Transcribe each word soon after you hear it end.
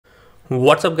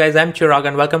What's up guys, I'm Chirag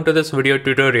and welcome to this video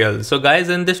tutorial. So guys,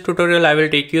 in this tutorial I will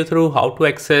take you through how to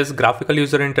access graphical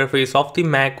user interface of the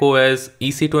macOS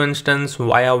EC2 instance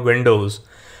via Windows.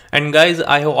 And guys,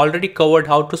 I have already covered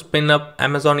how to spin up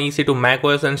Amazon EC2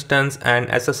 macOS instance and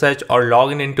SSH or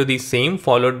login into the same,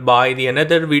 followed by the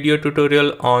another video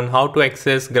tutorial on how to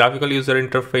access graphical user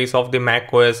interface of the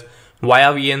macOS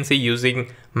via VNC using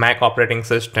Mac operating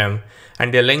system.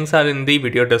 And the links are in the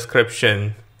video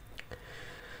description.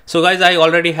 So guys, I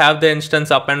already have the instance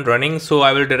up and running, so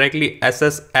I will directly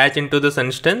SSH into this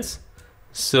instance.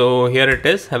 So here it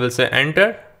is, I will say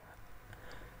enter.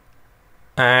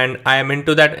 And I am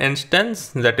into that instance,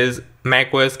 that is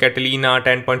macOS Catalina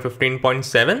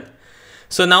 10.15.7.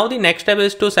 So now the next step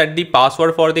is to set the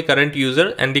password for the current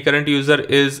user, and the current user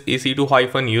is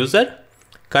EC2-user,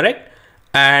 correct?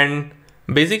 And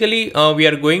basically, we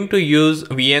are going to use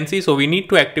VNC, so we need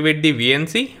to activate the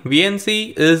VNC.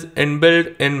 VNC is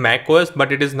inbuilt in macOS,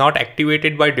 but it is not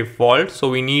activated by default, so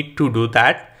we need to do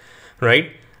that,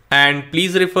 right? And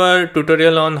please refer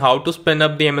tutorial on how to spin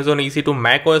up the Amazon EC2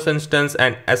 macOS instance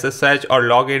and SSH or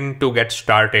login to get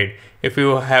started if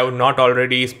you have not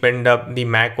already spinned up the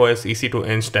macOS EC2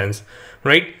 instance,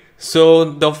 right? So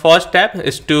the first step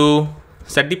is to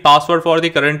set the password for the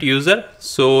current user.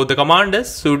 So the command is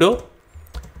sudo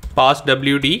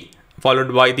passwd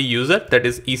followed by the user, that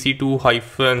is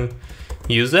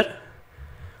EC2-user.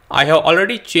 I have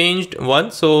already changed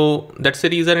one, so that's the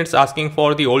reason it's asking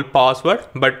for the old password.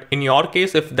 But in your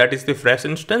case, if that is the fresh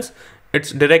instance,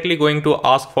 it's directly going to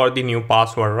ask for the new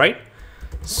password, right?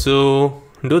 So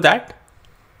do that.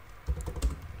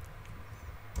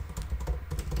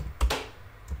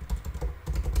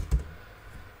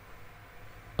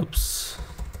 Oops.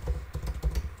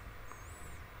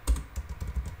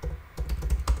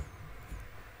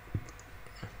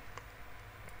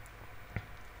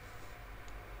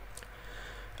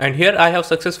 And here I have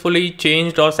successfully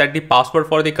changed or set the password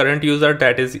for the current user,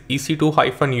 that is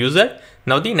EC2-user.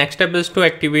 Now the next step is to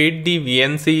activate the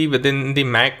VNC within the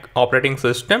Mac operating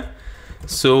system.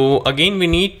 So again, we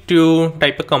need to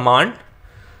type a command.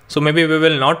 So maybe we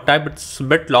will not type, it's a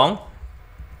bit long.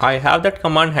 I have that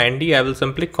command handy. I will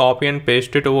simply copy and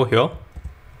paste it over here.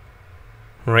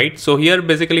 Right, so here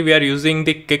basically we are using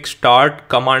the kickstart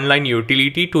command line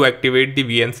utility to activate the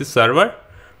VNC server,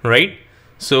 right?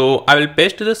 So I will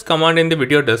paste this command in the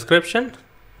video description.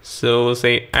 So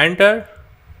say enter.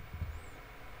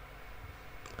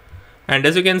 And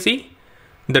as you can see,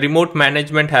 the remote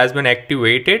management has been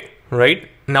activated, right?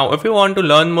 Now, if you want to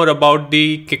learn more about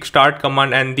the kickstart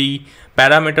command and the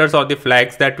parameters or the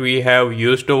flags that we have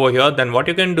used over here, then what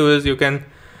you can do is you can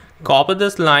copy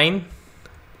this line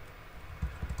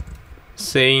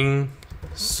saying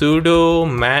sudo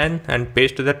man and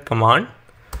paste that command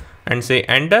and say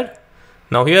enter.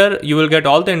 Now here you will get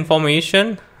all the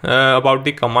information about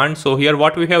the command. So here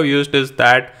what we have used is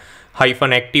that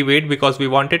 -activate because we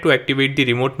wanted to activate the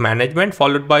remote management,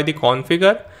 followed by the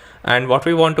configure. And what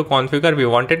we want to configure, we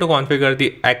wanted to configure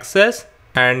the access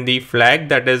and the flag,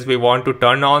 that is we want to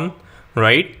turn on,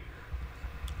 right?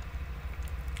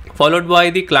 Followed by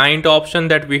the client option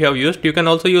that we have used. You can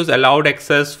also use allowed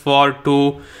access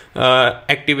to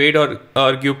activate or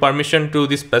give permission to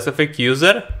the specific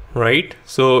user, right?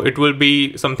 So it will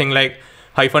be something like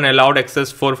 -allowed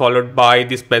access for followed by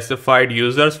the specified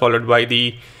users followed by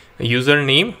the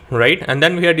username, right? And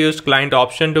then we had used client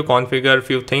option to configure a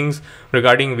few things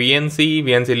regarding VNC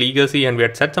legacy, and we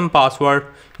had set some password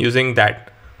using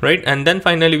that, right? And then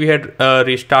finally we had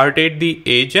restarted the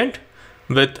agent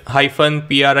with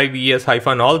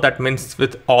 -privs-all, that means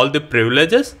with all the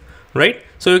privileges, right?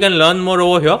 So you can learn more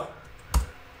over here.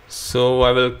 So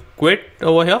I will quit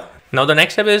over here. Now the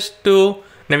next step is to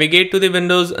navigate to the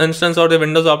Windows instance or the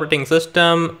Windows operating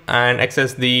system and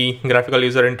access the graphical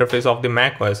user interface of the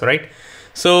macOS, right?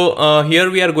 So here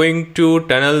we are going to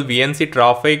tunnel VNC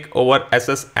traffic over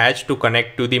SSH to connect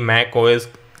to the macOS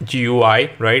GUI,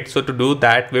 right? So to do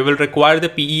that, we will require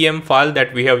the Paytm file that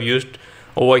we have used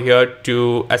over here to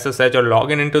SSH or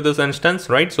login into this instance,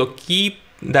 right? So keep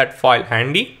that file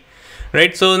handy,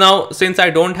 right? So now since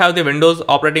I don't have the Windows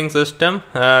operating system,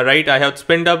 right, I have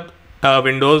spinned up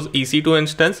Windows EC2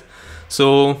 instance. So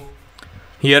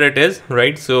here it is,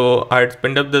 right? So I had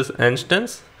spinned up this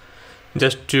instance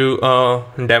just to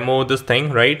demo this thing,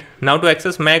 right? Now to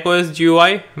access macOS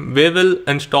GUI, we will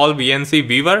install VNC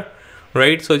Viewer,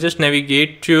 right? So just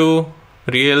navigate to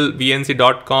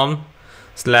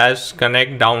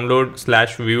realvnc.com/connect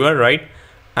download/viewer, right?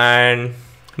 And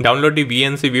download the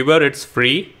VNC Viewer, it's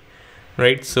free,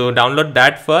 right? So download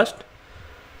that first.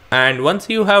 And once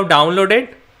you have downloaded,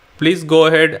 please go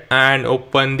ahead and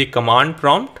open the command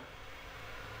prompt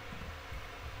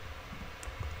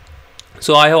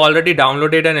So I have already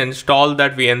downloaded and installed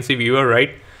that VNC viewer,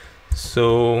 right?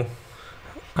 So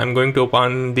I'm going to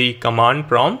open the command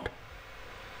prompt.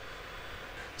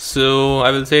 So I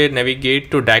will say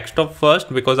navigate to desktop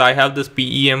first, because I have this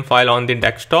PEM file on the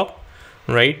desktop,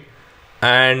 right?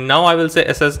 And now I will say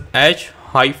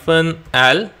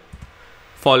ssh-l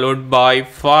followed by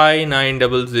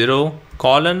 5900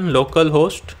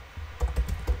 localhost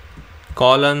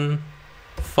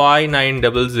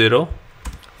 5900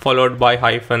 followed by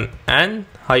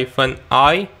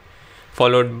 -n-i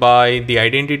followed by the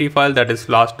identity file, that is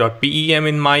flash.pem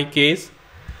in my case,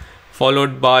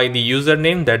 followed by the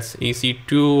username, that's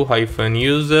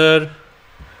EC2-user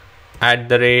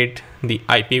 @ the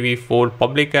IPv4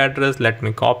 public address. Let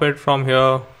me copy it from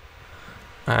here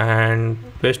and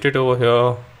paste it over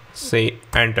here, say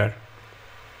enter.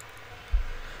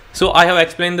 So I have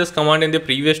explained this command in the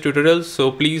previous tutorial,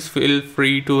 so please feel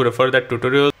free to refer that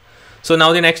tutorial. So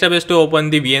now the next step is to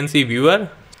open the VNC viewer.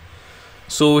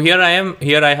 So here I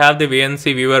have the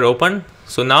VNC viewer open.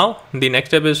 So now the next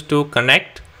step is to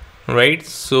connect, right?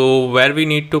 So where we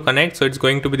need to connect, so it's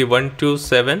going to be the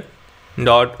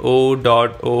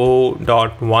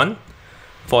 127.0.0.1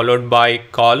 followed by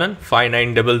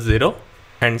 :5900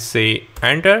 and say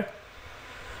enter,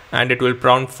 and it will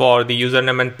prompt for the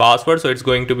username and password. So it's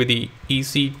going to be the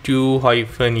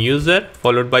EC2-user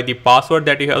followed by the password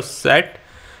that you have set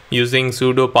using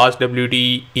sudo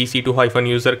passwd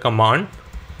EC2-user command,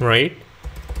 right?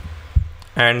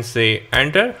 And say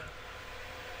enter.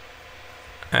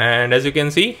 And as you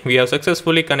can see, we have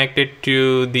successfully connected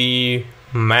to the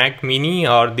Mac Mini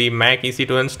or the Mac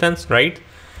EC2 instance, right?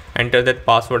 Enter that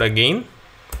password again,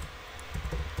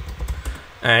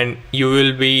 and you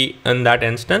will be in that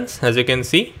instance, as you can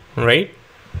see, right?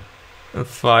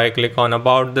 If I click on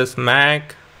about this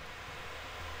Mac,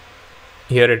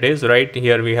 here it is, right?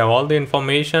 Here we have all the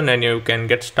information, and you can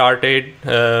get started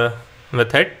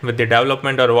with it, with the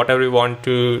development or whatever you want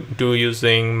to do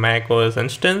using macOS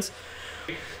instance.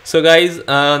 So guys,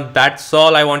 that's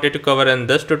all I wanted to cover in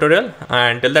this tutorial.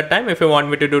 And till that time, if you want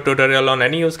me to do tutorial on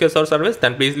any use case or service,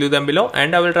 then please leave them below,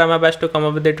 and I will try my best to come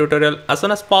up with the tutorial as soon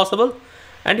as possible.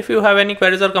 And if you have any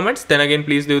queries or comments, then again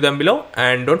please leave them below,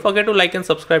 and don't forget to like and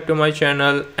subscribe to my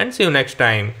channel, and see you next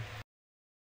time.